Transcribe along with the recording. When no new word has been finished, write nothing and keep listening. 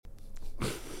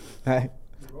Hey,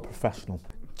 professional.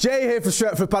 Jay here for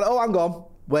Stretford Paddock. Oh, hang on.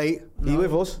 Wait, are you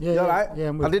with us? Yeah, you all right? Yeah,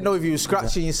 I'm I didn't know if you were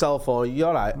scratching yourself or you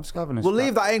all right? I'm just having a We'll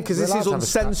leave that in because this is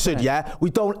uncensored, yeah? We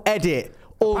don't edit.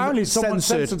 Apparently someone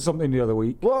censored something the other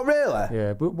week. What, really?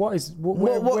 Yeah, but where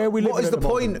are we living? What is the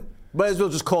point? May as well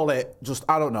just call it,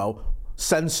 I don't know,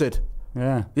 censored.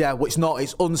 Yeah. Yeah, well, it's not.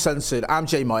 It's uncensored. I'm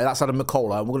Jay Moy. That's Adam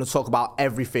McKola. And we're going to talk about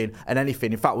everything and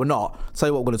anything. In fact, we're not. I'll tell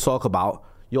you what we're going to talk about.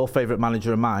 Your favourite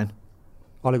manager and mine.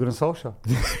 Ole Gunnar Solskjaer.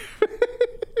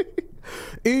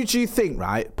 Who do you think,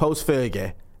 right,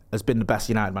 post-Fergie, has been the best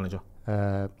United manager?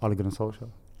 Ole Gunnar Solskjaer.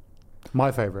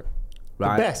 My favourite.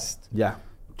 Right. The best. Yeah.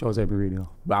 Jose Mourinho.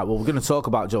 Right, well, we're going to talk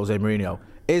about Jose Mourinho.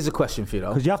 Here's a question for you, though.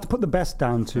 Because you have to put the best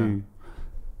down to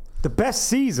the best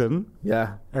season,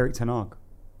 Yeah. Erik ten Hag.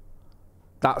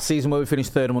 That season where we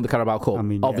finished third and won the Carabao Cup. I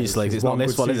mean, obviously, it's not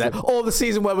this one, is it? Or the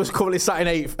season where we're currently sat in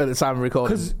 8th at the time of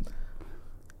recording. Because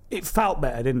it felt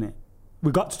better, didn't it?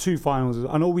 We got to 2 finals.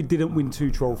 I know we didn't win 2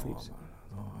 trophies.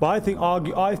 But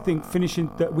I think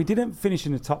finishing we didn't finish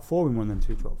in the top 4 in one of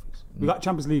them 2 trophies. We got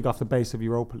Champions League off the base of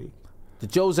Europa League. The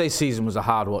Jose season was a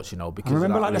hard watch, you know, because I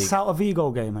remember of that the league. Celta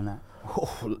Vigo game and that.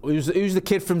 Who's the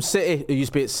kid from City who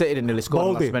used to be at City and nearly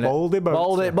scored last minute?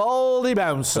 Baldy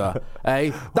Bouncer. Hey,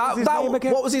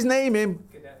 what was his name? Him?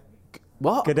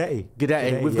 What?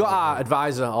 Guidetti. We've got our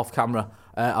advisor off camera,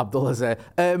 Abdullah's there.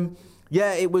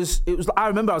 Yeah, it was. I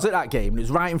remember I was at that game and it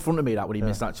was right in front of me when he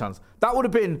missed that chance. That would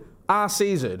have been our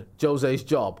season, Jose's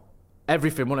job,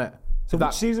 everything, wouldn't it? So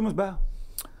which season was better?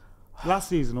 Last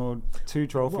season or 2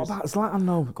 trophies? What about Zlatan?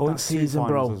 No, going to season, 2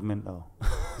 bro. finals was mint though.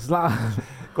 Zlatan.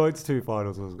 Going to 2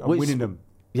 finals was winning them.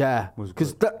 Yeah,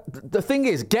 because the thing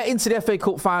is, getting to the FA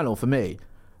Cup final for me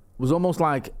was almost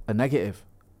like a negative.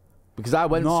 Because I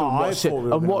went to watch it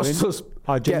and watched us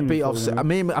get beat off.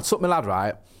 I took my lad,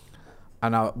 right,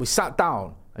 and we sat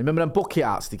down. I remember them bucket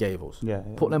arts they gave us. Yeah.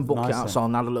 Put them bucket arts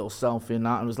on, had a little selfie and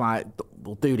that, and was like,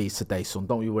 we'll do these today, son.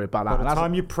 Don't you worry about that. By the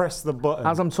time you press the button.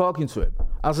 As I'm talking to him,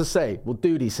 as I say, we'll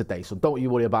do these today, son. Don't you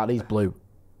worry about these blue.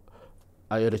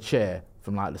 I heard a cheer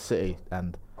from like the City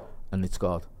and they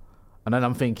scored. And then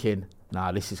I'm thinking,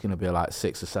 nah, this is going to be like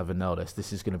 6 or 7-0.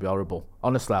 This is going to be horrible.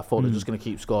 Honestly, I thought they're just going to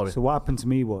keep scoring. So what happened to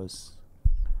me was,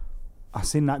 I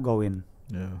seen that go in.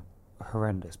 Yeah.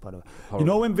 Horrendous, by the way. Horrible. You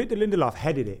know when Victor Lindelof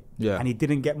headed it, and he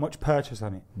didn't get much purchase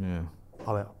on it. Yeah.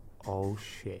 I went, oh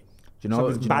shit. Do you know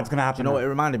something bad's gonna happen? Do you know what it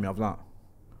reminded me of? That.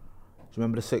 Do you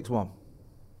remember the 6-1?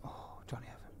 Oh, Johnny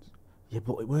Evans. Yeah,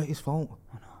 but it weren't his fault.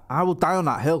 I know. I will die on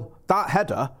that hill. That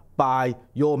header by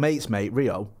your mate's mate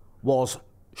Rio was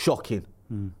shocking,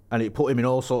 and it put him in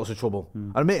all sorts of trouble.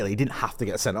 And admittedly, he didn't have to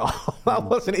get sent off. That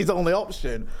wasn't his only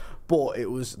option, but it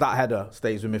was that header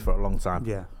stays with me for a long time.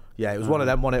 Yeah. Yeah, it was one of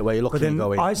them, wasn't it, where you're looking and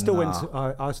going, I still went.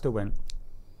 I still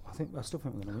think we're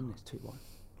going to win this 2-1.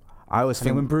 I always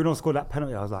think when Bruno scored that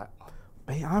penalty, I was like,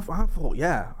 mate, I thought,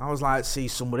 yeah. I was like, see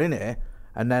someone in here.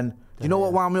 And then, do you know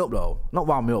what wound me up, though? Not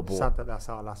wound me up, but... Sad that that's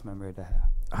our last memory of the hair.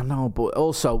 I know, but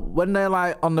also, when they're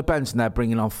like on the bench and they're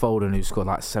bringing on Foden, who scored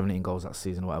like 17 goals that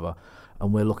season or whatever,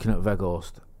 and we're looking at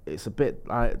Weghorst, it's a bit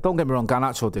like, don't get me wrong,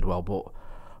 Garnacho did well, but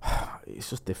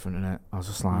it's just different, innit? I was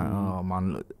just like, oh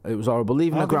man, it was horrible.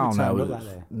 Leaving the ground now.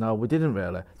 No, we didn't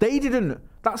really. They didn't.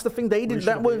 That's the thing. They didn't.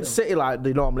 That weren't City like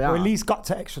they normally are. Or at least got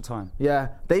to extra time. Yeah,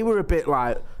 they were a bit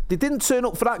like they didn't turn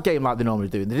up for that game like they normally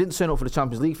do. They didn't turn up for the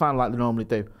Champions League final like they normally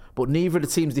do. But neither of the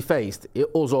teams they faced,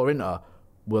 us or Inter,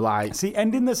 were like. See,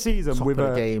 ending the season with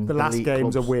the last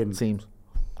game's a win. Teams.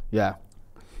 Yeah.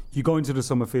 You go into the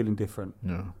summer feeling different.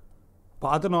 Yeah. But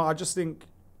I don't know. I just think,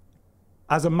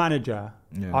 as a manager,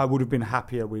 I would have been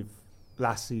happier with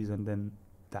last season than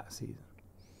that season.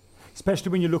 Especially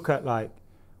when you look at, like,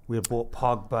 we had bought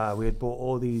Pogba, we had bought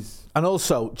all these... And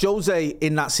also, Jose,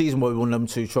 in that season where we won them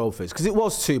 2 trophies, because it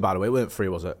was 2, by the way, it weren't 3,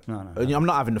 was it? No. I'm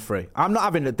not having the 3. I'm not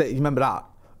having the... You remember that?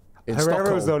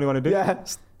 Herrera was the only one who did it. Yeah.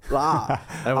 Like,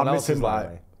 everyone else is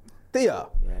like... Do you? Yeah.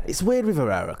 It's weird with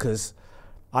Herrera, because...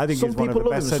 I think he's one of the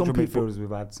best central midfielders we've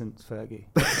had since Fergie.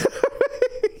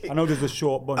 I know there's a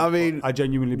short bunch. I mean, I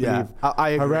genuinely believe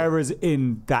Herrera's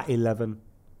in that 11,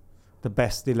 the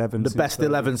best 11. The best Fergie.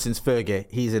 11 since Fergie.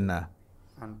 He's in there,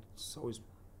 and so is.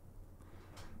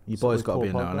 Your boy's got to be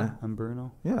in there, hasn't he? And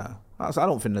Bruno. Yeah, I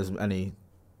don't think there's any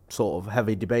sort of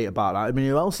heavy debate about that. I mean,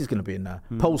 who else is going to be in there?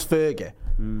 Post Fergie,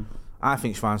 I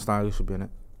think Schweinsteiger should be in it,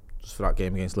 just for that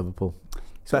game against Liverpool.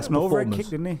 Best an overhead kick,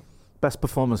 didn't he? Best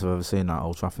performance I've ever seen at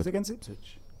Old Trafford. Was it against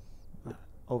Ipswich?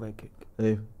 Overhead kick.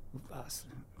 Who? That's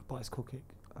bicycle kick.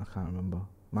 I can't remember.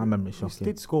 My memory's shocking. He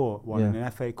did score one in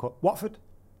an FA Cup. Watford?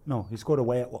 No, he scored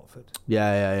away at Watford.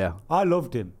 Yeah. I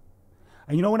loved him.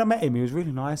 And you know, when I met him, he was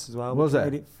really nice as well. Was it?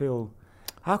 Made it feel...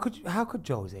 How could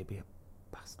Jose be a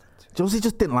bastard? Jose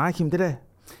just didn't like him, did he?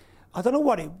 I don't know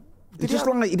what it. He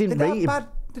didn't rate him.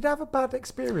 Did they have a bad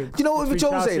experience? Do you know what with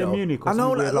Jose though? I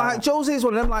know, like Jose is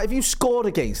one of them. Like if you scored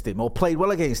against him or played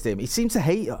well against him, he seemed to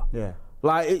hate you. Yeah.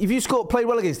 Like if you played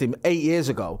well against him 8 years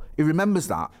ago, he remembers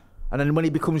that, and then when he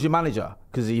becomes your manager,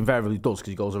 because he invariably does,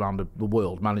 because he goes around the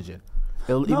world managing,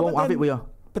 he won't have it with you.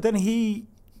 But then he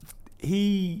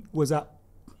was at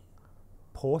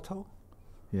Porto.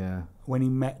 Yeah. When he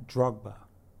met Drogba,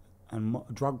 and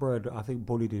Drogba had, I think,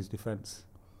 bullied his defence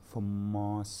from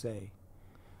Marseille.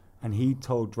 And he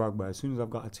told Drogba, as soon as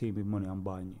I've got a team with money, I'm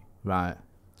buying you. Right.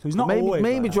 So he's not maybe always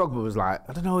like Drogba was like,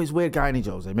 I don't know, he's a weird guy, ain't he,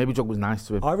 Jose? Maybe Drogba was nice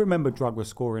to him. I remember Drogba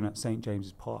scoring at St.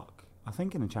 James's Park. I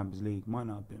think in the Champions League, might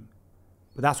not have been.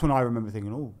 But that's when I remember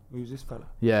thinking, oh, who's this fella?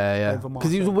 Yeah.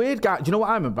 Because he was a weird guy. Do you know what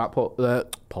I remember about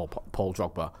Paul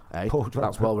Drogba? Eh? Paul Drogba.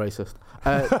 That's well racist.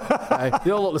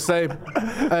 They all look the same.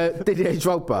 Didier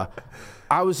Drogba.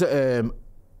 I was at,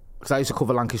 because I used to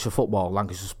cover Lancashire football,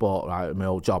 Lancashire sport, right, at my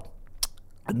old job.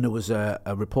 And there was a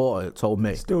reporter that told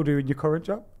me... Still doing your current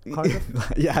job, kind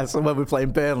of? Yeah, so when we were playing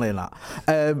Burnley and that.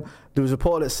 There was a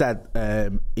reporter that said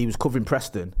he was covering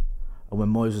Preston, and when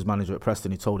Moyes was manager at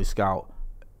Preston, he told his scout,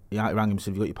 he rang him and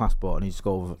said, have you got your passport? And he just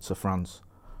go over to France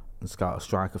and scout a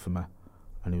striker for me.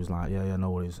 And he was like, yeah,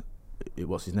 no worries.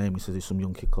 What's his name? He said, there's some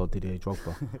young kid called Didier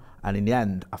Drogba. And in the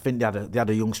end, I think they had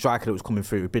a young striker that was coming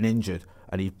through, who'd been injured,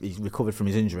 and he recovered from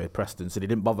his injury at Preston, so they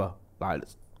didn't bother, like,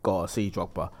 go to see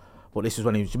Drogba. But this is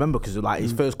when he was, remember, because like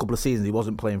his first couple of seasons, he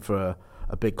wasn't playing for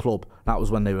a big club. That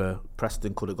was when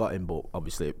Preston could have got him, but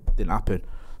obviously it didn't happen.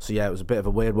 So yeah, it was a bit of a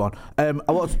weird one. There's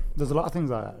a lot of things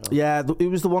like that, though. Yeah, it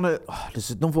was the one at,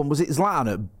 there's another one, was it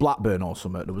Zlatan at Blackburn or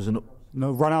something? There was No,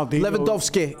 Ronaldinho.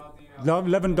 Lewandowski. No,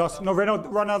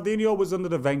 Ronaldinho was under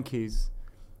the Venkis.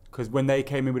 Because when they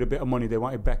came in with a bit of money, they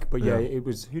wanted Beck. But yeah, it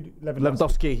was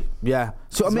Lewandowski. Yeah.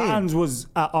 So what I mean, Zlatan's was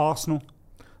at Arsenal.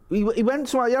 He went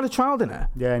to, he had a trial, didn't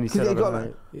he? Yeah, and he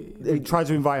said, he tried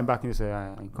to invite him back, and he said,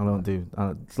 I don't do,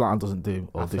 Zlatan doesn't do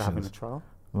auditions. After having a trial?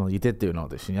 Well, you did do an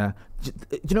audition, yeah. Do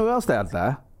you know who else they had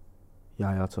there?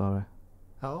 Yaya Toure.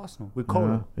 At Arsenal, with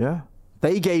Cole. Yeah.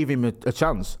 They gave him a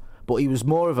chance, but he was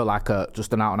more of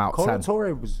just an out-and-out 10.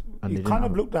 Toure was, he kind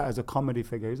of looked at as a comedy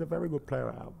figure. He's a very good player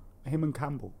at him and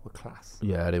Campbell were class.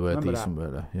 Yeah, they were decent,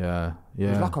 weren't they? Yeah.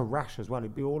 It was like a rash as well.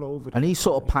 He'd be all over. And he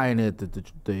sort of pioneered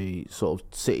the sort of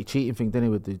city cheating thing, didn't he,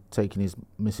 with taking his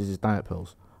missus' diet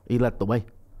pills? He led the way. Do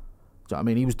you know what I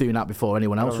mean? He was doing that before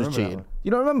anyone else was cheating. You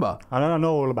don't remember? I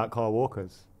know all about Carl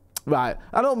Walkers. Right.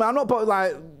 I don't, man. I'm not, but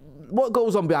like, what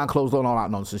goes on behind closed doors and all that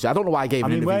nonsense? I don't know why I gave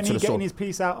him an interview to the Sun. When he getting his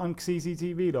piece out on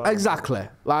CCTV, though. Exactly.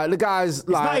 Like, the guy's it's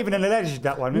not even an alleged,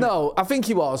 that one, is No, it? I think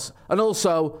he was. And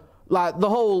also... Like the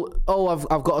whole,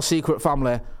 I've got a secret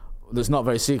family that's not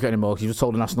very secret anymore because you just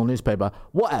told a national newspaper.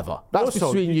 Whatever. That's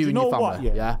also, between you and your family.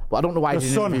 What? Yeah. But I don't know why you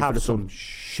didn't interview for the Sun. Some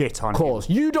shit on him. Of course.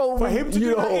 You don't. For him to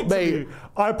do that interview, mate.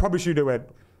 I probably should have went,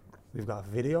 we've got a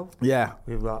video. Yeah.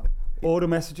 We've got all the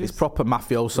messages. It's proper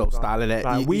mafioso style, innit?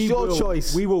 Like, it's your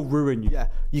choice. We will ruin you. Yeah.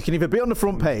 You can either be on the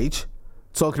front page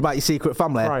talking about your secret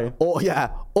family, right,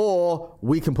 or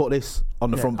we can put this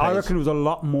on the front page. I reckon there was a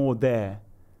lot more there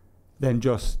than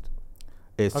just...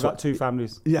 I've got two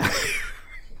families. Yeah.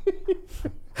 You know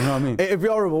what I mean? It'd be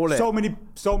horrible, wouldn't it?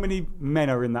 So many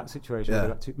men are in that situation.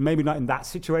 Yeah. Maybe not in that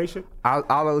situation. How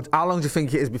long do you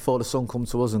think it is before the Sun come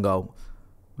to us and go,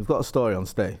 we've got a story on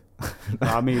stay?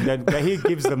 I mean, he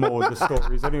gives them all the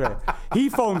stories anyway. He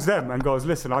phones them and goes,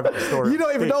 listen, I've got a story. You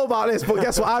don't even know about this, but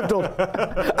guess what I've done?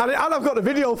 and I've got the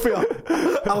video for you.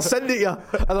 I'll send it you.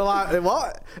 And they're like,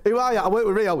 what? Who are you? I work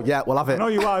with Rio. Yeah, we'll have it. No,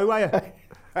 you are. Who are you?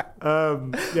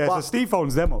 So Steve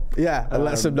phones them up. Yeah, and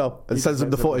lets them know and sends them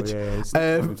the footage.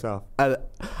 Himself.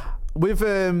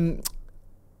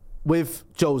 With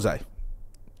Jose,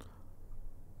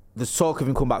 there's talk of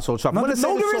him coming back to Old Trafford. When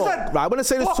I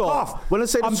say this talk,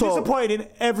 I'm disappointed in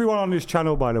everyone on this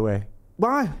channel, by the way.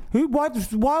 Why?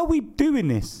 Why are we doing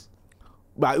this?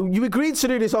 Right, you agreed to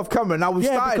do this off camera. Now we've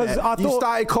started it. You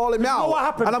started calling me out, what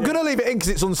happened, and I'm going to leave it in because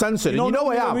it's uncensored. You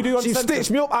know I am. So you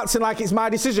stitched me up acting like it's my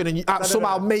decision, and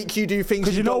somehow make you do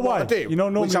things you don't want to do,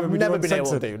 which I've never been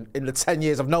able to do in the 10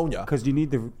 years I've known you. Because you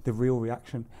need the real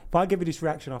reaction. If I give you this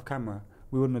reaction off camera,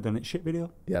 we wouldn't have done it. Shit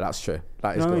video. Yeah, that's true.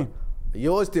 That is good.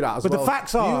 You always do that as well. But the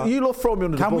facts are... You love throwing me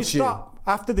under the bus. Can we stop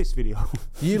after this video?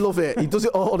 You love it. He does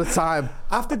it all the time.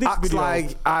 After this video...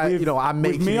 like I'm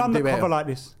making him do it. With me on the cover like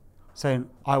this, saying,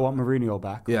 I want Mourinho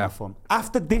back. Yeah. Fun.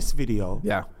 After this video...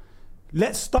 Yeah.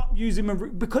 Let's stop using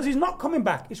Mourinho, because he's not coming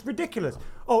back. It's ridiculous.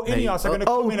 Ineos are going to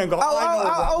come in and go, I know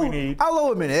what we need.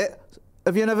 Hello a minute.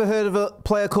 Have you never heard of a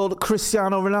player called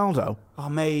Cristiano Ronaldo? Oh,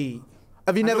 mate.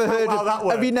 Have you never heard? Have you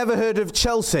works. never heard of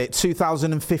Chelsea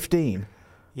 2015?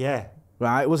 Yeah.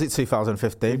 Right, was it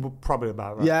 2015? Probably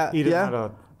about right. Yeah, He didn't have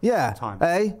a time.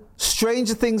 Hey,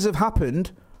 stranger things have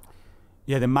happened.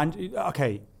 Yeah,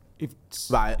 okay. If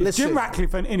listen. Jim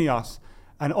Ratcliffe and Ineos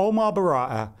and Omar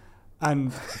Barata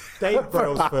and Dave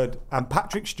Brailsford and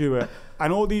Patrick Stewart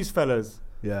and all these fellas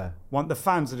want the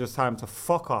fans to just tell them to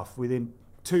fuck off within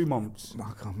 2 months.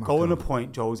 Go and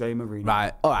appoint Jose Mourinho.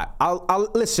 Right, all right.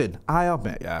 I'll listen. I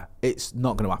admit, it's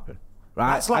not going to happen.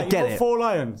 Right, That's like I get it. 4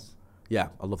 Lions. Yeah,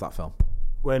 I love that film.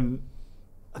 When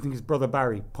I think his brother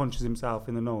Barry punches himself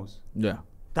in the nose. Yeah.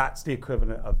 That's the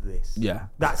equivalent of this. Yeah.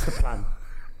 That's the plan.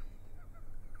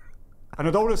 And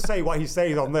I don't want to say what he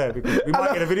says on there because we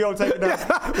might get a video taken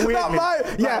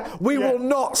down. We will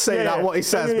not say what he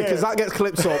says because that gets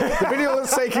clipped up. The video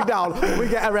that's taken down, we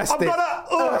get arrested.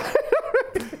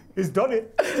 He's done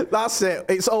it. That's it.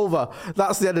 It's over.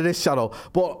 That's the end of this channel.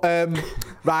 But,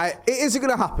 right, it isn't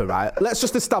going to happen, right? Let's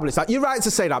just establish that. You're right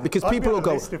to say that because people will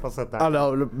go... if I said that. I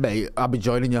know, mate. I'll be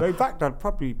joining you. No, in fact, I'd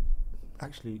probably...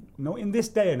 Actually, no, in this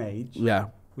day and age,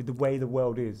 with the way the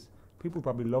world is, people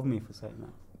probably love me for saying that.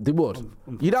 They would.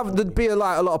 There'd be a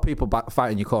lot of people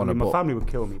fighting your corner. My family would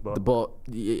kill me, but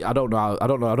I don't know. I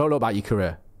don't know about your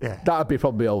career. Yeah, that'd be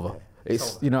probably over. Yeah,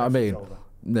 it's over. You know what I mean.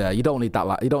 Yeah, you don't need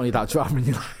that. You don't need that drama in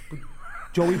your life.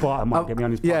 Joey Barton might get me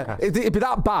on his podcast. Yeah, it'd be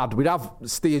that bad. We'd have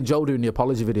Steve and Joe doing the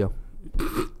apology video.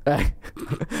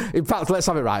 In fact, let's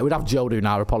have it right. We'd have Joe doing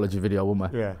our apology video,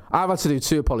 wouldn't we? Yeah. I've had to do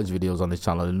 2 apology videos on this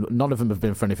channel, and none of them have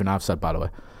been for anything I've said, by the way.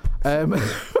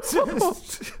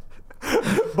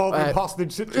 Both in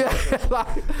hostage situation.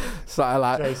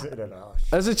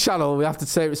 As a channel, we have to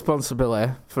take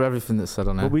responsibility for everything that's said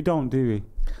on it. But we don't, do we?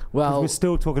 Well, we're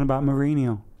still talking about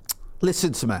Mourinho.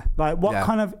 Listen to me. Like, what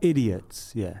kind of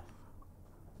idiots,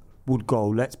 would go,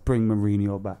 let's bring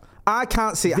Mourinho back? I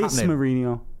can't see it happening. This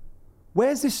Mourinho.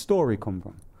 Where's this story come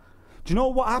from? Do you know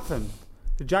what happened?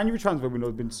 The January transfer window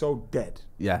has been so dead.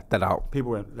 Yeah, dead out.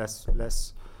 People went,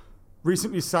 let's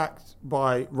recently sacked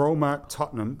by Roma,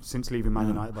 Tottenham, since leaving Man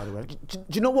United, by the way. Do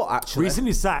you know what, actually?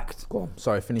 Recently sacked. Go on,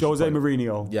 sorry, finish. Jose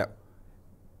Mourinho. Yeah.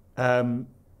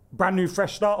 Brand new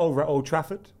fresh start over at Old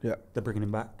Trafford. Yeah. They're bringing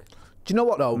him back. Do you know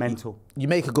what, though? Mental. You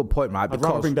make a good point, right? I'd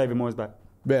rather bring David Moyes back.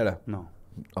 Really? No.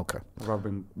 Okay. I'd rather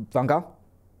bring... Van Gaal?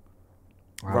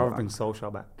 I'd rather bring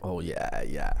Solskjaer back. Oh,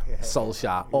 yeah.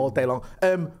 Solskjaer, all day long.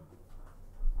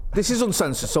 This is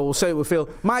Uncensored, so we'll say we feel...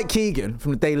 Mike Keegan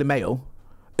from the Daily Mail,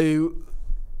 who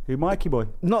Mikey boy?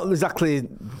 Not exactly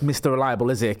Mr.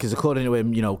 Reliable, is he? Because according to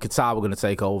him, Qatar were going to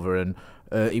take over, and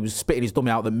he was spitting his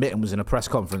dummy out that Mitten was in a press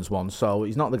conference once, so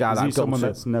he's not the guy is that he someone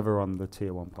that's never on the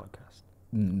Tier 1 podcast?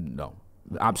 No,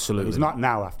 absolutely. He's not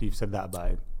now after you've said that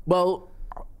about him. Well,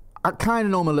 I kind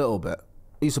of know him a little bit.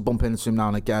 I used to bump into him now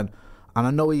and again, and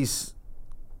I know he's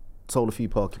told a few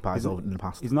porcupines over in the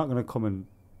past. He's not going to come and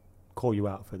call you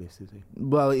out for this, is he?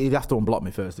 Well, he'd have to unblock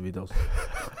me first if he does.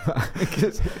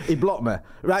 He blocked me.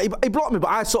 Right, he blocked me,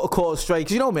 but I sort of caught it straight.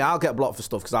 Because you know me, I'll get blocked for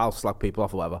stuff because I'll slag people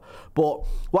off or whatever. But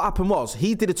what happened was,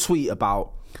 he did a tweet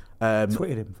about...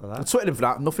 tweeted him for that. I tweeted him for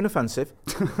that. Nothing offensive.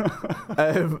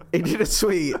 He did a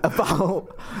tweet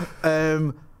about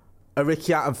a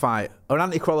Ricky Hatton fight, or an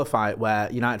anti-Crawler fight,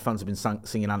 where United fans have been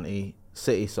singing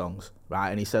anti-City songs, right?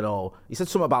 And he said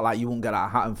something about, like, you won't get at a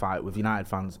Hatton fight with United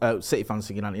fans, City fans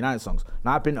singing anti-United songs.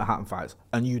 Now, I've been to Hatton fights,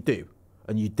 and you did,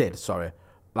 sorry.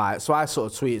 Like, so I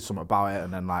sort of tweeted something about it,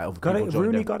 and then, like, other people joined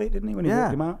Rooney in. got it, didn't he, when he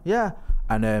walked him out? Yeah.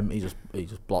 And he just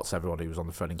blots everyone who was on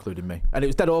the thread, including me. And it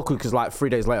was dead awkward because, like, 3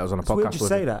 days later I was on a podcast. Weird you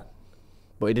say that,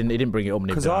 but he didn't bring it up.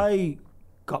 Because I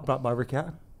got blocked by Ricky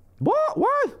Hatton. What?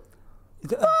 Why?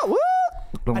 What?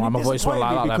 Don't know why my voice went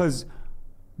like that. Because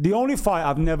the only fight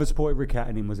I've never supported Ricky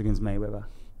Hatton in was against Mayweather,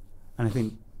 and I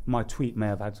think my tweet may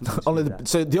have had something to do with that.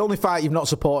 So the only fight you've not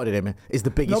supported him in is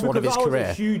the biggest one of his career. I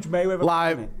was a huge Mayweather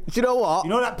fan. Do you know what? You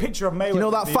know that picture of Mayweather? You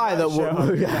know that fight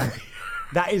that...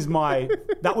 That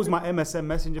was my MSN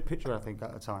Messenger picture, I think,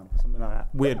 at the time. Something like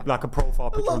that. Weird, like a profile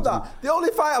picture. I love that. The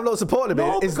only fight I've not supported him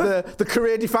in is the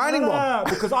career-defining one. No,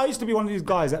 because I used to be one of these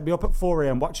guys that'd be up at 4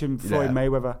 a.m. watching Floyd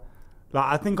Mayweather. Like,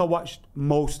 I think I watched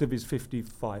most of his 50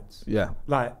 fights. Yeah.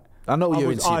 Like, I know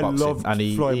you're into boxing, and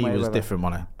he was different,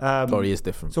 wasn't he? Or he is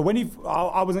different. So when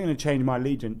I wasn't going to change my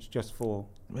allegiance just for...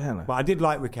 Yeah. But I did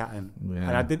like Rick Hatton. Yeah.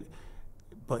 And I did...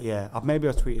 But yeah, maybe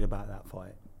I tweeted about that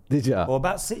fight. Did you? Or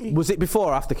about City. Was it before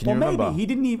or after? Can you remember?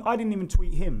 Maybe I didn't even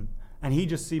tweet him, and he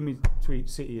just seen me tweet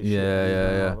City. As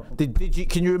yeah. Did you?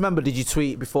 Can you remember? Did you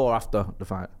tweet before or after the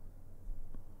fight?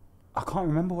 I can't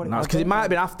remember what it was. Because it might have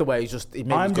been after where I'm just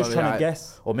trying to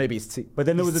guess. Or maybe it's But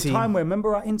then there was a time where,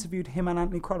 remember, I interviewed him and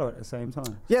Anthony Crowder at the same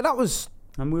time. Yeah, that was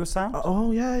And we were sound.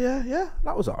 Oh, yeah.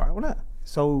 That was all right, wasn't it?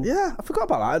 So yeah, I forgot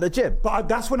about that at the gym. But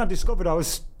that's when I discovered I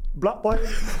was black by him.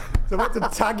 So I went to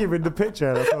tag him in the picture.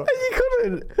 And I thought, you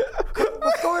couldn't.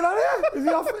 What's going on here?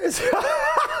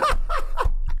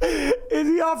 Is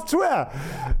he off Twitter?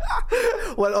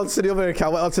 Went onto the other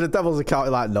account, went onto the Devil's account,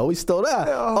 and like, no, he's still there.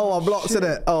 Oh, I'm blocked in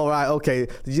it. Oh, right, okay.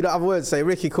 Did you not have a word to say,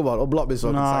 Ricky, come on, unblock me so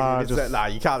I can tag you? Nah,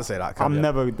 you can't say that, can you? I'm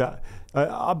never that.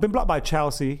 I've been blocked by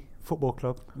Chelsea Football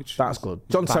Club. Which that's good.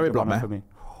 John Terry blocked me.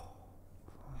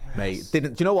 Mate, do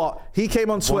you know what? He came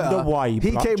on Twitter. On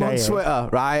Twitter,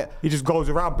 right? He just goes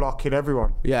around blocking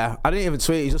everyone. Yeah, I didn't even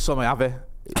tweet. He just saw me have it.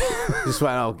 Just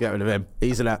went, oh, get rid of him.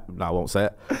 He's an F. No, I won't say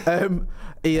it.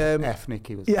 F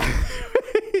Nicky was. Yeah.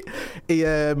 he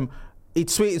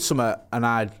tweeted something, and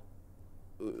I'd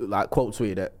like quote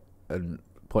tweeted it and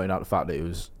pointing out the fact that it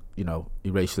was, you know,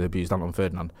 he racially abused Anton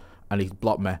Ferdinand, and he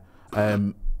blocked me.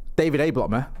 David A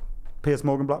blocked me. Piers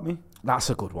Morgan blocked me.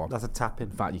 That's a good one. That's a tap in.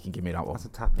 In fact, you can give me that one. That's a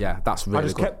tap in. Yeah, that's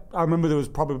really good. I remember there was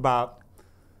probably about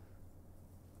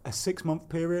a 6-month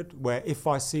period where if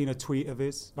I seen a tweet of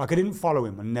his, like I didn't follow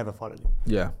him, I never followed him.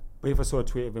 Yeah. But if I saw a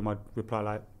tweet of him, I'd reply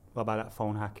like, what about that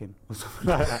phone hacking? Or something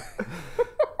like that.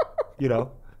 You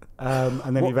know?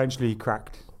 And then eventually he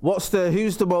cracked.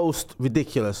 Who's the most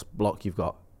ridiculous block you've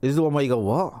got? Is the one where you go,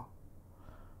 what?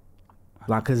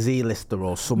 Like a Z-lister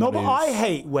or someone. No, but I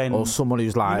hate when. Or someone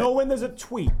who's like. You know when there's a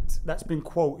tweet that's been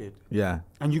quoted. Yeah.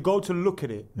 And you go to look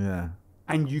at it. Yeah.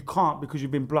 And you can't because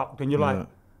you've been blocked, and you're like,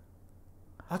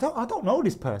 I don't know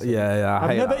this person. Yeah.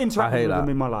 I've never interacted with them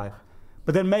in my life.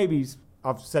 But then maybe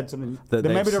I've said something.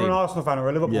 Then maybe they're an Arsenal fan or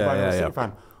a Liverpool fan or a City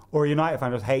fan or a United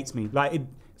fan just hates me. Like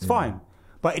it's fine,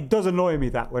 but it does annoy me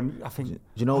that when I think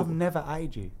I've never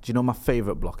eyed you. Do you know my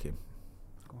favourite blocking?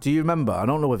 Do you remember? I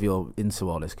don't know if you're into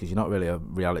all this because you're not really a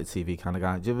reality TV kind of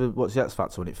guy. Do you ever watch the X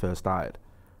Factor when it first started?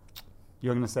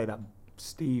 You're going to say that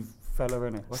Steve fella,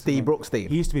 innit? Steve Brookstein.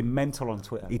 He used to be mental on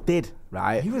Twitter. He did,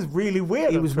 right? He was really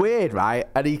weird. He was weird, right?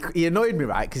 And he annoyed me,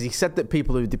 right? Because he said that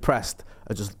people who are depressed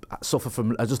are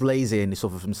just lazy and they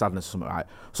suffer from sadness or something, right?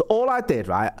 So all I did,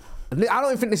 right? I don't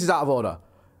even think this is out of order.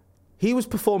 He was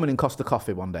performing in Costa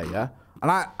Coffee one day, yeah? And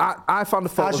I found a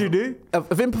photo As you do?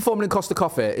 of him performing in Costa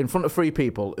Coffee in front of 3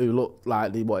 people who looked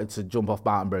like they wanted to jump off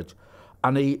Barton Bridge.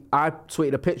 And I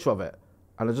tweeted a picture of it.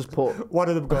 And I just put... One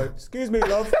of them go, excuse me,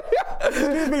 love.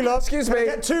 Excuse me, love. Excuse me. Can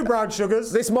I get 2 brown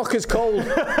sugars? This mocker's cold.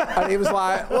 And he was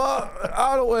like, what?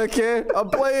 I don't work here. I'm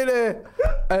playing here.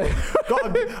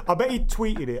 I bet he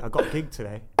tweeted it. I got a gig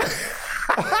today.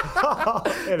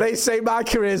 They say my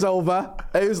career's over.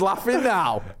 Who's laughing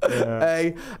now?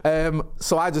 Yeah.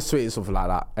 So I just tweeted something like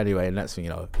that. Anyway, next thing you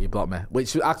know, he blocked me,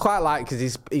 which I quite like because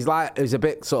he's a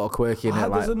bit sort of quirky.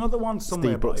 There's another one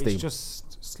somewhere, but it's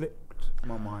just slipped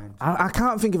my mind. I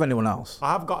can't think of anyone else.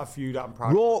 I have got a few that I'm proud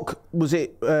of. Rourke, was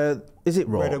it? Is it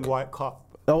Rourke? Red and White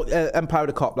Cop. Oh, Empire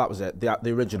the Cop, that was it.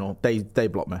 The original. They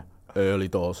blocked me. Early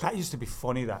doors. That used to be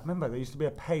funny. Remember, there used to be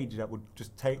a page that would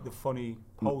just take the funny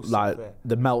posts, like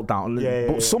the meltdown.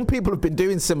 But some people have been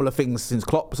doing similar things since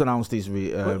Klopp's announced his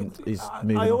movies.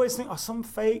 I always think, are some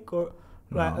fake or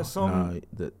like some?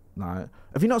 No.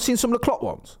 Have you not seen some of the Klopp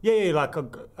ones? Yeah. Like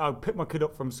I'll pick my kid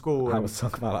up from school. I was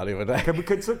talking about that the other day. Can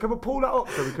we pull that up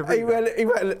so we can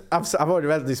read I've already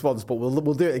read this once, but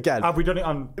we'll do it again. Have we done it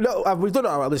on? No, we've done it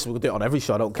on. Listen, we'll do it on every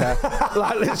show. I don't care.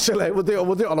 Like literally, we'll do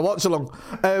it on a watch along.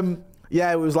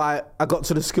 Yeah, it was like I got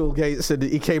to the school gates and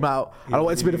he came out. And I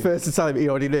wanted to be the first to tell him he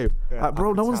already knew. Yeah, like,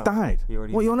 bro, no one's died.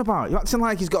 What are you on about? You're acting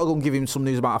like he's got to go and give him some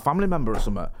news about a family member or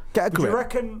something. Get a grip.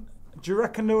 Do you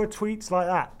reckon there were tweets like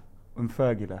that when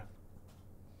Fergie left?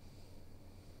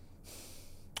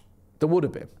 There would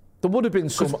have been. There would have been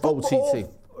some OTT.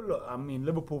 Look, I mean,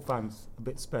 Liverpool fans a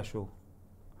bit special,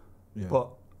 but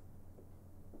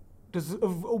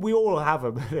we all have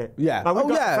a bit. Yeah. Like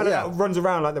we got a fella that runs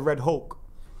around like the Red Hulk.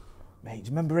 Mate, do you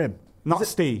remember him? Not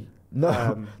Steve.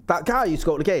 No, that guy used to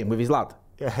go to the game with his lad.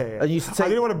 Yeah. And used to take... I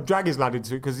didn't want to drag his lad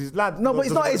into it because his lad. No, but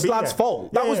it's not his lad's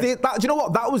fault. That was do you know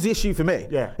what? That was the issue for me.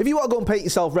 Yeah. If you want to go and paint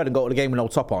yourself red and go to the game with no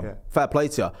top on, fair play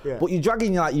to you. Yeah. But you're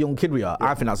dragging like young kid with you.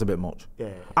 I think that's a bit much. Yeah.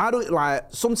 I don't like.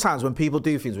 Sometimes when people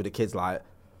do things with the kids, like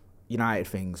United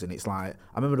things, and it's like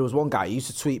I remember there was one guy. He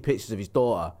used to tweet pictures of his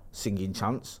daughter singing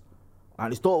chants.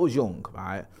 And his daughter was young,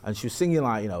 right? And she was singing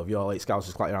like, you know, if you're late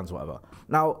Scousers, clap your hands or whatever.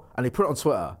 Now, and he put it on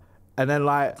Twitter. And then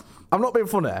like, I'm not being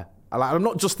funny. I'm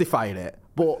not justifying it.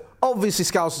 But obviously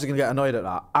Scousers are going to get annoyed at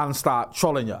that and start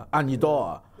trolling you and your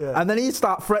daughter. Yeah. And then he'd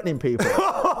start threatening people. And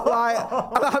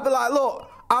I'd be like,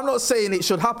 look, I'm not saying it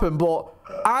should happen, but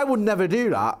I would never do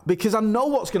that because I know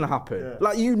what's going to happen. Yeah.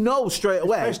 Like, you know straight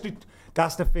away. Especially,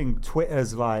 that's the thing.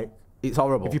 Twitter's like... It's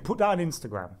horrible. If you put that on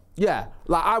Instagram... Yeah,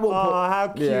 like I won't. Oh, how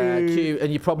cute! Yeah, cute,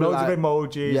 and you probably loads of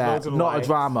emojis. Yeah, loads of not likes. a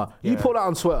drama. Yeah. You put that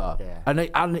on Twitter, Yeah.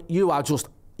 and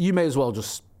you may as well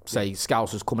just say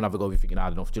Scousers come and have a go if you think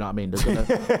hard enough. Do you know what I mean?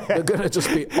 They're gonna just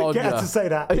be on you. Get her to say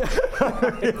that.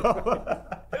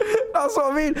 That's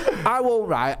what I mean. I won't.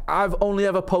 Right, I've only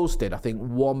ever posted, I think,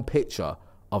 one picture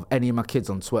of any of my kids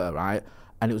on Twitter. Right.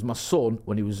 And it was my son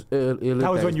when he was early.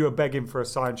 That was when you were begging for a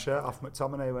signed shirt off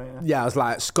McTominay, weren't you? Yeah, I was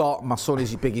like, Scott, my son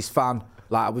is your biggest fan.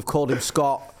 Like, we've called him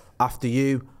Scott after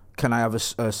you. Can I have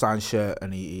a signed shirt?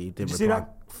 And he didn't Did you reply. see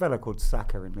that fella called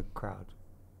Saka in the crowd?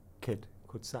 Kid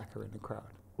called Saka in the crowd.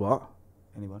 What?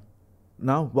 Anyone?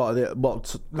 No? What?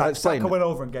 Like explain Saka it. went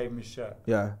over and gave him his shirt.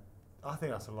 Yeah. I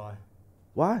think that's a lie.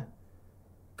 Why?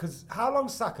 Because how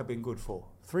long's Saka been good for?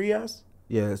 3 years?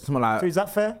 Yeah, something like... Is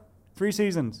that fair? 3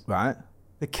 seasons. Right.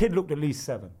 The kid looked at least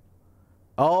 7.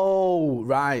 Oh,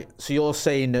 right. So you're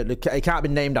saying that it can't be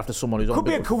named after someone who's on Could the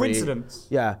be a book for 3 coincidence.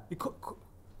 Yeah. It could,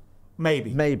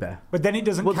 maybe. Maybe. But then it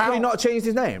doesn't Well, count. could he not changed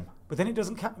his name? But then it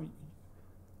doesn't count.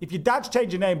 If your dad's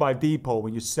changed your name by default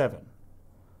when you're 7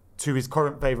 to his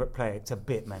current favourite player, it's a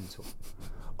bit mental.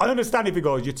 I understand if he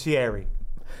goes, you're Thierry.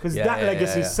 Because that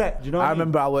legacy's set. Do you know what I mean?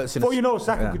 remember I worked in Before you know,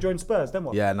 Saka could join Spurs, then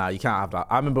what? Yeah, no, you can't have that.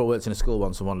 I remember I worked in a school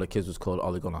once and one of the kids was called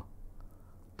Ole Gunnar.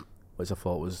 Which I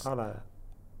thought was... I like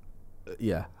that.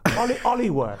 Yeah. Ollie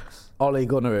works. Ole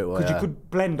Gunnar it was. Because Yeah. you could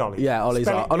blend Ollie. Yeah, Ollie's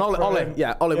Spell on. it And Ollie, different.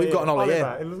 yeah, Ollie, we've got an Ollie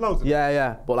here. It was loads of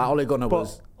Yeah. But like Ole Gunnar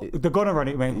was... But the Gunnar on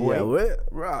it went, wait. Yeah,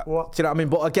 right. What? Do you know what I mean?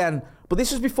 But again,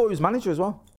 this was before he was manager as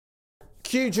well.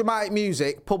 Cue dramatic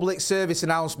music, public service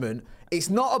announcement. It's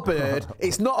not a bird,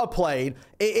 it's not a plane,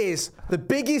 it is the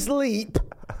biggest leap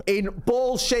in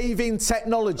ball shaving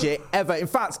technology ever. In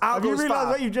fact, have you realised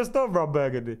what you've just done, Ron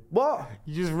Burgundy? What?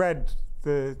 You just read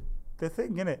the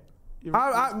thing, innit?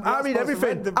 I read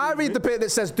everything. I read the bit that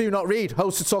says "Do not read."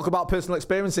 Hosts to talk about personal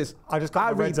experiences. I just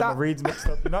got the reds and the reads mixed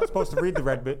up. You're not supposed to read the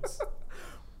red bits.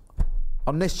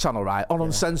 On this channel, right? On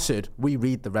Uncensored, we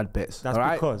read the red bits. That's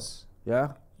right? because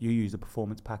yeah, you use the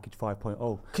Performance Package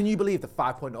 5.0. Can you believe the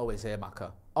 5.0 is here,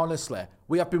 Macca? Honestly,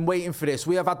 we have been waiting for this.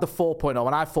 We have had the 4.0,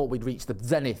 and I thought we'd reach the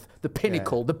zenith, the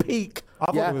pinnacle, the peak. I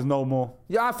thought there was no more.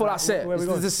 Yeah, I thought that's it.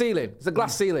 It's the ceiling. It's a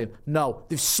glass ceiling. No,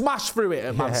 they've smashed through it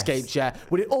at Manscaped, yeah.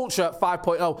 With the Ultra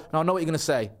 5.0. Now, I know what you're going to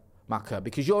say, Macca,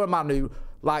 because you're a man who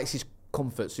likes his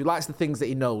comforts, who likes the things that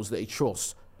he knows, that he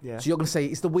trusts. Yeah. So you're going to say,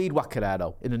 it's the weed whacker there,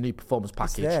 though, in the new performance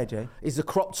package. It's there, Jay. Is the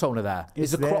crop toner there?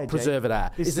 Is the there, crop Jay. preserver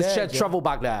there? It's Is the there, shed Jay. travel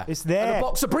bag there? It's there. And the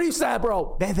box of briefs there,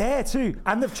 bro. They're there too.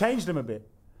 And they've changed them a bit.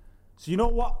 So you know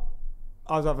what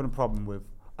I was having a problem with?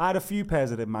 I had a few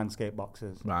pairs of them Manscaped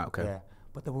boxes. Right, okay. Yeah.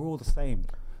 But they were all the same.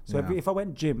 So Yeah. if I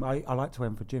went gym, I like to wear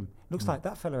them for gym. Looks like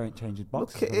that fella ain't changed his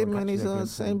boxes. Look at him and he's on the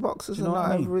same boxes Do you and know what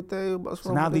not I mean? every day. What's So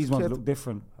wrong now with these this ones kid? look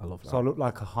different. I love that. So I look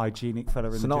like a hygienic fella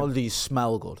in So the not gym. only do you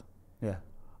smell good, Yeah.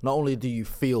 not only do you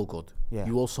feel good, Yeah.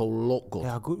 you also look good. They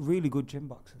are good, really good gym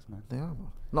boxes, man. They are, man.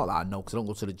 Not that I know, because I don't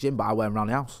go to the gym, but I wear them around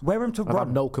the house. Wear them to I've had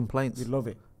run. no complaints. You'd love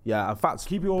it. Yeah, in fact,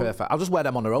 Keep it all- perfect. I'll just wear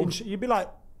them on their own. You'd be like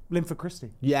Linford Christie.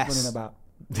 Yes. Running about.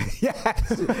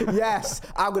 yes,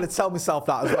 I'm going to tell myself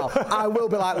that as well. I will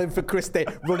be like Linford Christie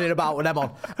running about with them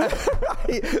on.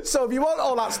 So if you want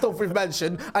all that stuff we've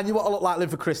mentioned and you want to look like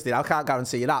Linford Christie, I can't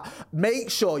guarantee you that. Make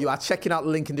sure you are checking out the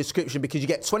link in the description because you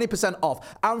get 20%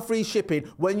 off and free shipping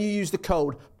when you use the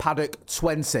code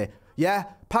Paddock20. Yeah,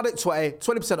 Paddock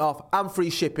 20% off and free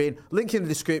shipping. Link in the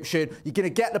description. You're going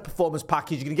to get the performance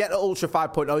package. You're going to get the Ultra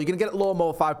 5.0. You're going to get the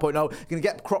Lawnmower 5.0. You're going to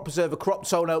get crop preserver, crop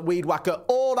toner, weed whacker,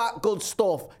 all that good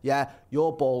stuff. Yeah,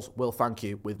 your balls will thank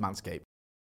you with Manscaped.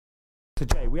 So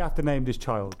Jay, we have to name this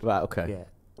child. Right, okay.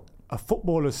 Yeah. A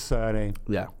footballer's surname.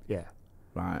 Yeah. Yeah.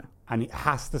 Right. And it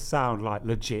has to sound like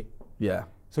legit. Yeah.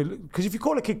 So, because if you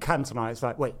call a kid Cantona, it's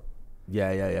like, wait.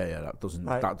 Yeah. That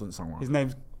doesn't sound right. His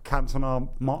name's Cantona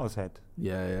Mottershead.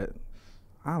 Yeah.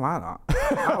 I like that.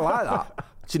 I like that.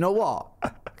 Do you know what?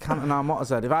 Cantona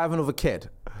Mottershead. If I have another kid,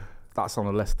 that's on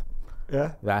the list.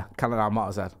 Yeah? Yeah, Cantona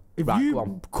Mottershead. If Right, you go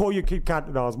on. call your kid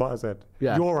Cantona Mottershead,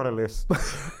 Yeah. you're on a list.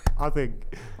 I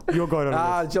think you're going on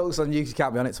a list. Joke's on you, you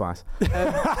can't be on it twice.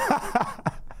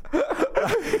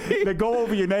 They go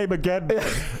over your name again.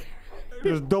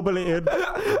 Just double it in.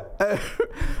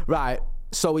 Right.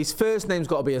 So his first name's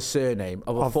got to be a surname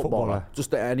of a footballer.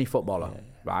 Just any footballer,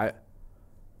 right?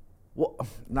 What?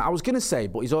 Now I was gonna say,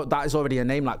 but that is already a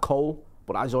name like Cole,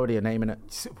 but that is already a name in it.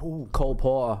 Ooh. Cole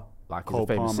Porter, like Cole he's a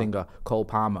famous Palmer. singer, Cole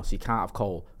Palmer. So you can't have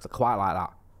Cole. So I quite like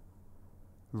that.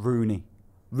 Rooney.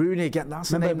 Rooney again.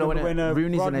 That's Remember, the name, when no,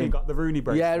 Rooney's Rodney the name. got the Rooney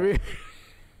bracelet? Yeah,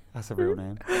 That's a real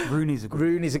name. Rooney's a good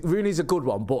Rooney's a good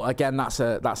one, but again, that's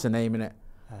a name in it.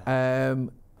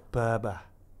 Berber.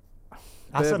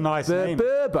 That's a nice name.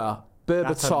 Berber. Berber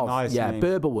That's a Tov. nice Yeah, name.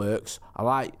 Berber works. I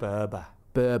like Berber.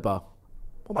 Berber.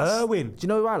 Irwin. Do you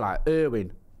know who I like?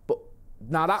 Irwin. But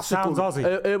now that's Sounds a good,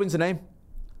 Aussie. Irwin's a name.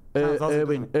 Sounds Aussie,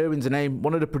 Irwin. doesn't it? Irwin's a name.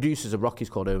 One of the producers of Rocky's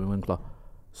called Irwin Winkler.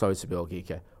 Sorry to be all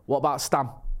geeky. What about Stam?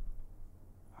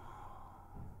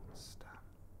 Stam.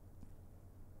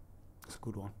 It's a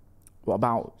good one. What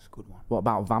about? It's a good one. What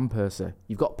about Van Persie?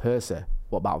 You've got Persie.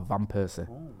 What about Van Persie?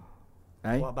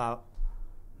 Eh? What about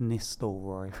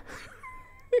Nistelrooy?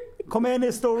 Come here,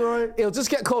 Nistelrooy. He'll just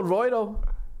get called Roy though.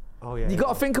 Oh yeah. You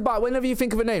got to think about whenever you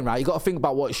think of a name, right? You got to think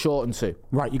about what it's shortened to.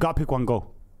 Right, you got to pick one.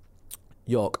 Go.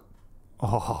 York.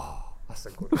 Oh, that's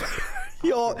a good one.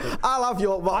 York. I'll have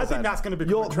York. I think that's going to be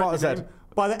York. name.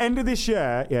 By the end of this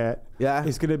year, Yeah.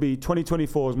 it's going to be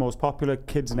 2024's most popular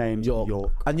kids' name,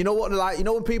 York. And you know what? Like, you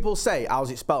know when people say, "How's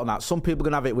it spelled?" Now, some people are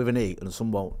gonna have it with an E, and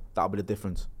some won't. That'll be the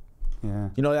difference. Yeah.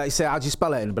 You know, like you say, "How'd you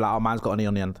spell it?" And be like, "Oh, mine's got an E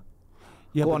on the end."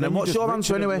 Yeah, Go on, then. What's your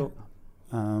answer anyway?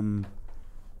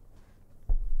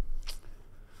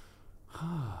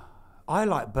 I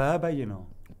like Berber, you know.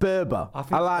 Berber.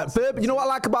 I like Berber. You know what I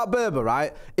like about Berber,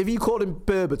 right? If you call him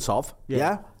Berbatov,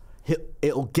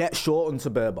 it'll get shortened to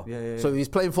Berber. Yeah. So if he's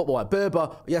playing football, like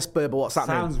Berber, yes, Berber, what's that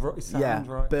Sounds name?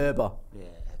 right. Berber. Yeah.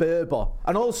 Berber.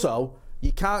 And also,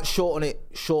 you can't shorten it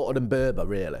shorter than Berber,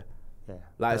 really. Yeah.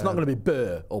 Like, it's not going to be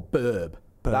Burr or Burb.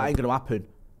 That ain't going to happen.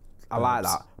 I like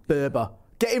that. Berber.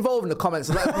 Get involved in the comments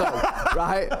and let us know,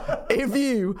 right? If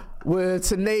you were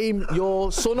to name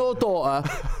your son or daughter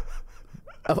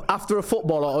after a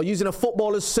footballer or using a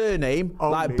footballer's surname,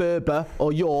 Only. like Berber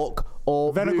or York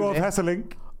or Venegov Rooney,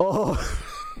 Hesselink.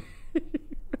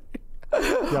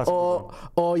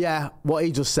 or yeah, what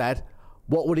he just said,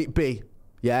 what would it be?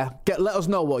 Yeah, let us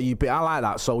know what you'd be. I like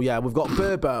that. So yeah, we've got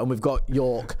Berber and we've got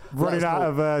York. Running out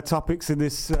of topics in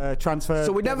this transfer.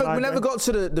 So we never got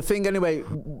to the thing anyway.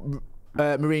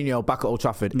 Mourinho back at Old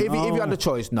Trafford. No. If you had a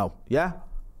choice, no. Yeah?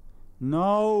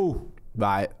 No.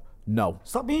 Right. No.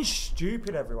 Stop being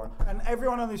stupid, everyone. And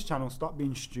everyone on this channel, stop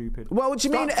being stupid. Well, what do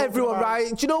you mean everyone, right?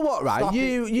 Do you know what, right? Stop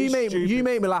You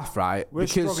make me laugh, right? We're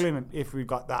because struggling if we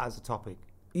got that as a topic.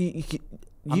 You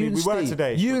we were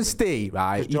today. You and Steve,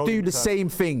 right? You do the same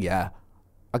thing, yeah?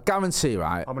 I guarantee,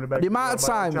 right? I'm gonna make the amount of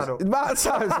times,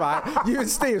 right? You and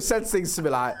Steve said things to me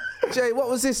like, "Jay, what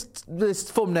was this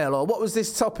thumbnail, or what was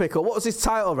this topic, or what was this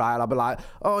title?" Right? And I'll be like,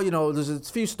 "Oh, you know, there's a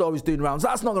few stories doing rounds.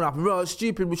 That's not gonna happen. Right? It's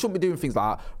stupid. We shouldn't be doing things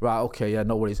like that." Right? Okay, yeah,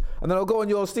 no worries. And then I'll go on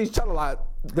your Steve's channel like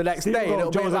the next day, and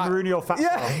it'll be Jose like, Mourinho fat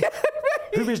yeah.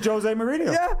 Who is Jose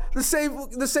Mourinho? Yeah, the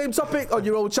same topic on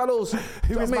your old channels.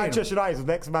 Who is Manchester United's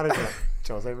next manager?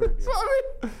 Jose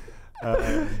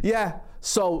Mourinho. Yeah.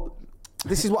 So.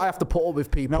 This is what I have to put up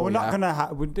with people. No, we're not gonna.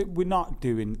 We're not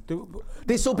doing.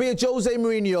 This will be a Jose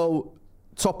Mourinho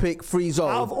topic free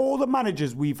zone. Out of all the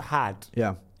managers we've had,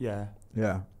 yeah,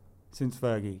 since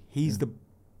Fergie, he's the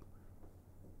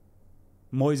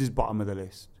Moyes is bottom of the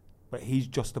list, but he's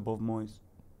just above Moyes.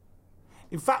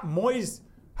 In fact, Moyes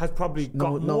has probably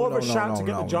got more of a shout to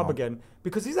get the job again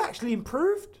because he's actually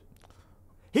improved.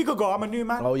 He could go, "I'm a new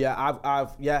man." Oh yeah,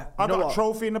 I've got a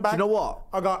trophy in the back. Do you know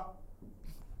what?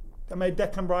 I made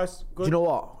Declan Rice good. Do you know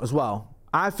what, as well?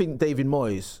 I think David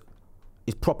Moyes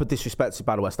is proper disrespected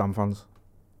by the West Ham fans.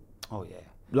 Oh, yeah.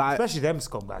 Like, especially them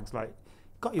scumbags. Like,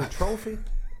 got you a trophy.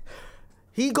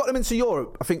 He got them into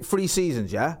Europe, I think, 3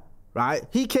 seasons, yeah? Right?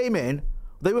 He came in,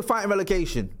 they were fighting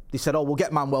relegation. They said, "Oh, we'll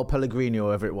get Manuel Pellegrini," or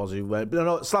whoever it was.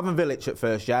 Slaven Vilic at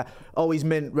first, yeah? Oh, he's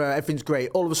mint, everything's great.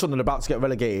 All of a sudden, they're about to get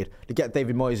relegated. They get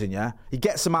David Moyes in, yeah? He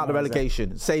gets them out of the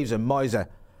relegation, saves them, Moyes.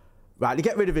 Right, they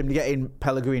get rid of him, they get in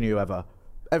Pellegrini, whoever.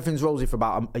 Everything's rosy for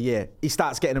about a year. He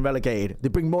starts getting him relegated. They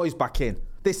bring Moyes back in.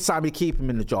 This time they keep him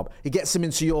in the job. He gets him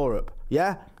into Europe,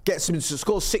 yeah?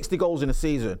 Scores 60 goals in a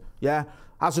season, yeah?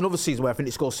 Has another season where I think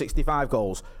he scores 65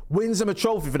 goals. Wins them a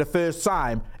trophy for the first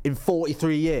time in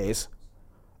 43 years.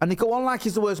 And they go on like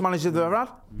he's the worst manager they've ever had.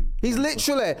 He's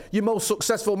literally your most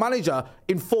successful manager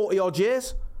in 40-odd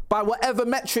years. By whatever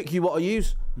metric you want to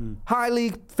use. High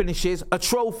league finishes, a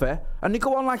trophy, and they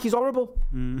go on like he's horrible.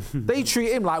 They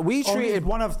treat him like we treat him.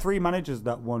 One of 3 managers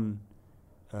that won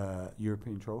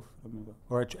European trophy.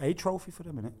 Or a trophy for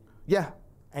them, innit? Yeah.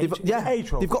 A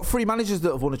trophy. They've got 3 managers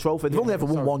that have won a trophy. They've only ever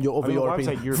won one other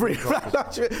European trophy.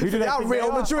 Who did that?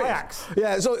 Real Madrid.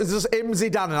 Yeah, so it's just him,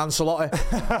 Zidane and Ancelotti.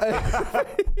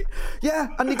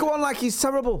 Yeah, and they go on like he's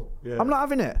terrible. Yeah. I'm not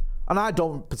having it. And I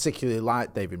don't particularly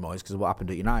like David Moyes because of what happened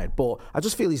at United, but I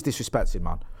just feel he's disrespected,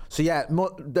 man. So yeah,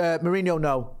 Mourinho,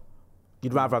 no.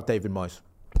 You'd rather have David Moyes.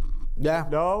 Yeah?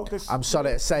 No. I'm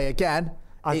sorry to say again,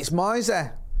 it's Moyes.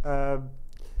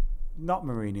 Not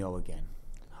Mourinho again.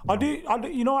 No. I do.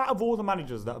 You know, out of all the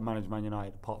managers that have managed Man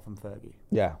United, apart from Fergie,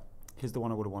 he's the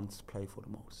one I would have wanted to play for the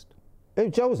most.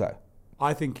 Who, Jose?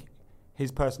 I think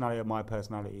his personality and my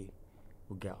personality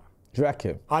will get on. Do you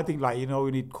reckon? I think, like,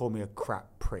 when he'd call me a crap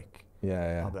prick.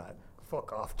 Yeah. I'll be like,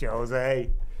 fuck off, Jose.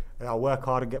 And I'll work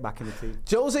hard and get back in the team.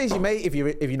 Jose's your mate if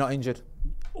you're not injured.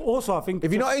 Also, I think...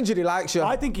 If you're not injured, he likes you.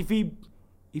 I think if he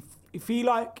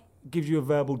like, gives you a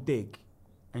verbal dig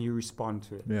and you respond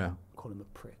to it, call him a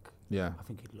prick. Yeah. I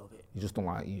think he'd love it. You just don't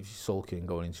like you sulking,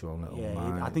 going into your own little Yeah,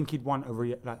 mind. I think he'd want a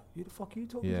like, who the fuck are you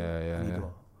talking to?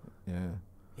 Yeah.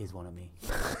 He's one of me.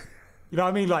 You know what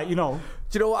I mean? Like, Do you know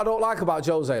what I don't like about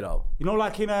Jose, though?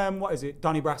 Like in, what is it?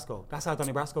 Donnie Brasco. That's how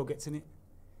Donnie Brasco gets in it.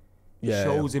 Yeah.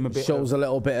 Shows him a bit. Shows a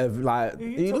little bit of, like, who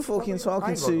you the fucking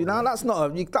talking to? No, that's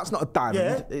not a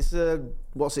diamond. Yeah. It's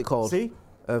what's it called? See?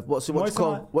 What's it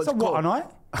called? What's it called? What a night?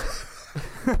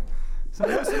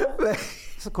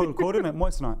 It's a called, isn't it?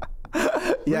 Moissanite.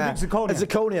 Yeah. Zirconia.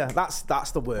 Zirconia.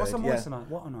 That's the word. What's a moissanite?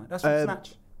 What a night? That's from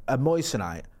Snatch. A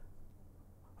moissanite.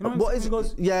 What is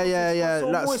it?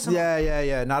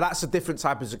 Yeah. Now that's a different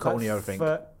type of zirconia, I think.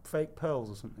 Fake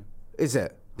pearls or something. Is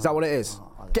it? Is that what it is?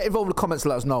 Get involved in the comments and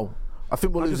let us know. I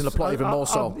think we're losing the plot even more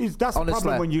so. That's the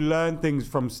problem when you learn things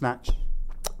from Snatch.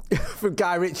 From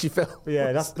Guy Ritchie film.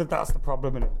 Yeah, that's the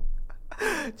problem, innit?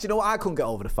 Do you know what? I couldn't get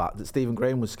over the fact that Stephen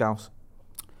Graham was Scouse.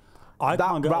 That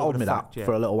rattled me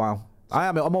for a little while.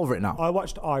 I'm over it now. I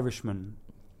watched Irishman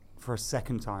for a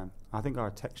second time. I think I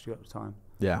texted you at the time.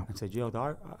 Yeah. And said,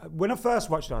 when I first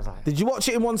watched it, I was like... Did you watch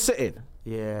it in one sitting?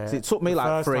 Yeah. So it took me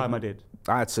like first time I did.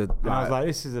 I had to... And I was like,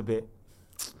 this is a bit...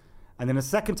 And then the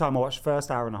second time I watched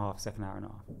first hour and a half, second hour and a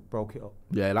half. Broke it up.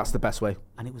 Yeah, that's the best way.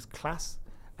 And it was class.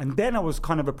 And then I was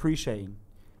kind of appreciating,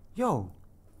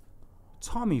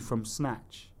 Tommy from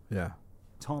Snatch. Yeah.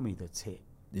 Tommy the tit.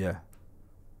 Yeah.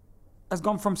 Has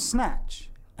gone from Snatch.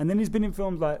 And then he's been in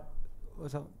films like...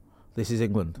 What's that? This Is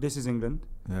England. This Is England.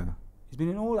 Yeah. He's been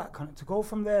in all that kind of... To go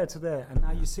from there to there. And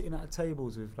now you're sitting at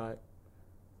tables with like...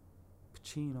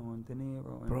 Pacino and De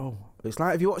Niro. And bro, it's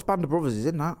like if you watch Band of Brothers, he's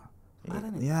in that. Mad,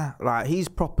 isn't it? Yeah. Like he's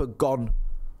proper gone...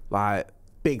 Like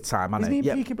big time, isn't he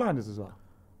in Peaky Blinders as well?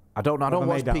 I don't know. I don't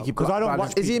watch Peaky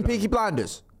Blinders. Is he in Peaky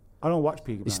Blinders? I don't watch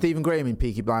Peaky Blinders. Is Stephen Graham in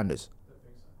Peaky Blinders?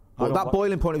 Well, that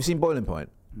Boiling Point, have you seen Boiling Point?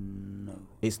 No.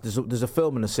 There's a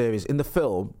film and a series. In the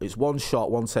film, it's one shot,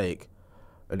 one take,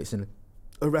 and it's in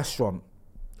a restaurant,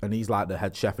 and he's like the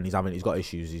head chef, and he's got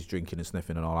issues. He's drinking and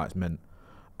sniffing and all that. It's mint.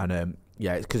 And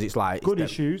yeah, it's because it's like good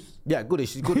issues. Yeah, good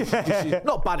issues. Good issues.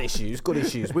 Not bad issues. Good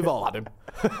issues. We've all had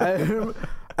them.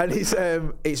 And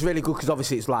it's really good because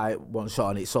obviously it's like one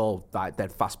shot and it's all like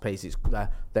dead fast paced. It's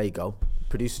there you go.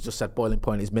 Producer just said Boiling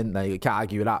Point is mint. There you can't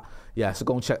argue with that. Yeah, so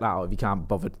go and check that out if you can't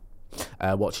bother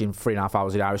watching 3.5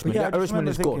 hours of The Irishman. Yeah, Irishman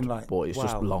is good, like, but it's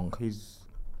just long. He's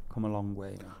come a long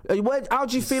way. How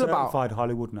do you feel about certified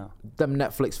Hollywood now? Them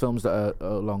Netflix films that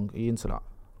are long? Are you into that?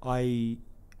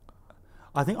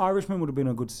 I think Irishman would have been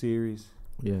a good series.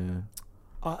 Yeah.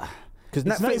 Because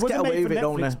Netflix get away with it,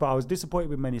 don't they? But I was disappointed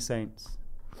with Many Saints.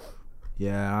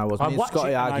 Yeah, I was. Me and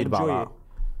Scotty argued about that.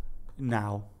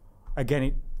 Now,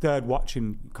 again, third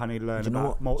watching, kind of learn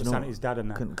about Santa's dad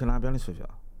and that. Can I be honest with you?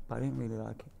 But I didn't really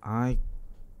like it. I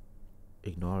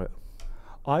ignore it.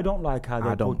 I don't like how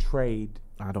they portrayed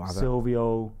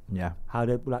Silvio. Yeah. How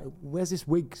they like, where's this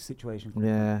wig situation?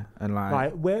 Yeah, and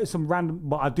like where's some random?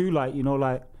 But I do like,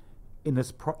 like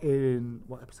in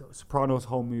what episode? Sopranos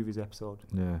Home Movies episode.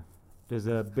 Yeah. There's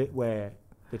a bit where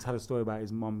they tell a story about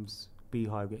his mum's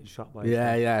beehive getting shot by.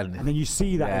 Yeah. And then you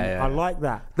see that. I like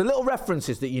that. The little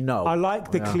references that you know. I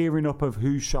like the clearing up of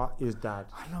who shot his dad.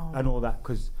 I know. And all that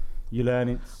because you learn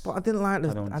it. But I didn't like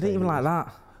this. I didn't even like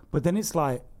that. But then it's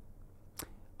like,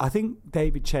 I think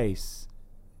David Chase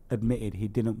admitted he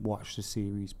didn't watch the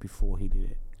series before he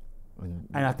did it.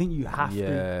 And I think you have to.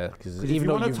 Yeah, because even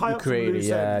though you created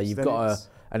it, you've got to.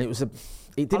 And it was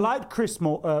I liked Chris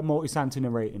Mortisanti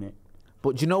narrating it.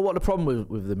 But do you know what the problem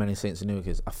with the Many Saints of Newark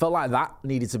is? I felt like that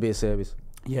needed to be a series.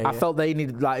 I felt they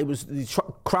needed, like, they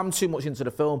crammed too much into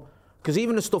the film. Because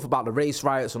even the stuff about the race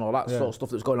riots and all that sort of stuff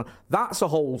that's going on, that's a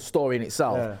whole story in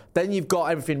itself. Yeah. Then you've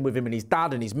got everything with him and his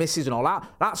dad and his missus and all that.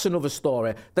 That's another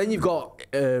story. Then you've got,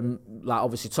 like,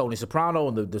 obviously Tony Soprano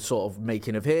and the sort of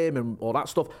making of him and all that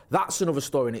stuff. That's another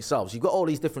story in itself. So you've got all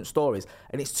these different stories.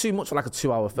 And it's too much like a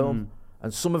 2-hour film.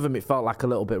 And some of them, it felt like a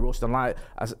little bit rushed. And like,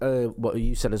 as what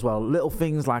you said as well, little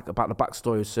things like about the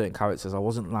backstory of certain characters, I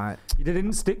wasn't like... They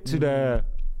didn't stick to the...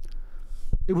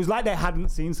 It was like they hadn't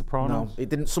seen Sopranos. No, it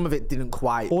didn't. Some of it didn't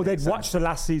quite. Or they'd watched the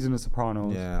last season of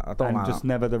Sopranos. Yeah, I don't and like just that.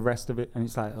 never the rest of it. And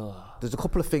it's like, ugh. There's a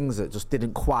couple of things that just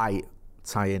didn't quite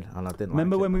tie in, and I didn't.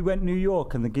 Remember when we went to New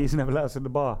York and the geese never let us in the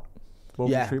bar?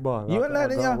 Walking Street Bar. You went there,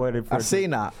 didn't you? I've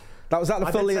seen that. That was at the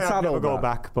fully I'd never Italo. go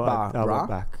back, but I went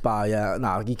back. Yeah,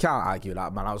 no, you can't argue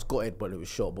that, man. I was gutted, but it was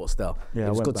short, but still. Yeah, it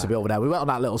was good to be over there. We went on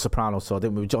that little Soprano tour,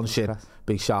 didn't we? With John Shin.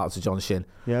 Big shout out to John Shin.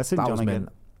 Yeah, I seen John again. Do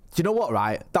you know what,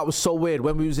 right? That was so weird.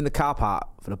 When we was in the car park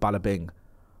for the Bada Bing,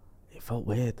 it felt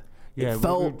weird. Yeah, it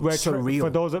felt surreal. For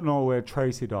those that know where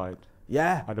Tracy died.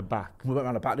 Yeah. At the back. We went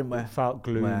around the back, didn't we? It felt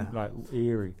gloom, like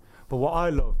eerie. But what I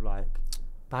love, like,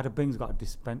 Bada Bing's got a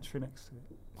dispensary next to it.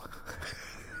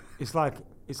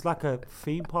 It's like a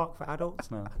theme park for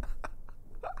adults now.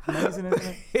 Amazing, isn't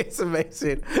it? It's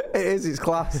amazing. It is. It's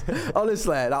class.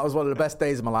 Honestly, that was one of the best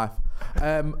days of my life.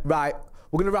 Right,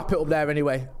 we're going to wrap it up there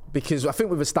anyway, because I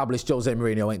think we've established Jose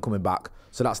Mourinho ain't coming back.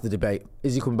 So that's the debate.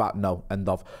 Is he coming back? No. End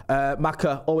of.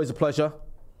 Macca, always a pleasure.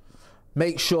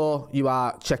 Make sure you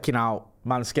are checking out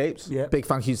Manscaped. Yep. Big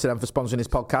thank you to them for sponsoring this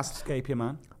podcast. Escape your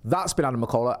man. That's been Adam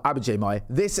McKola. I've been Jay Moy.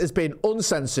 This has been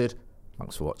Uncensored.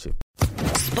 Thanks for watching.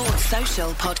 Sports Social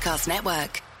Podcast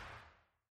Network.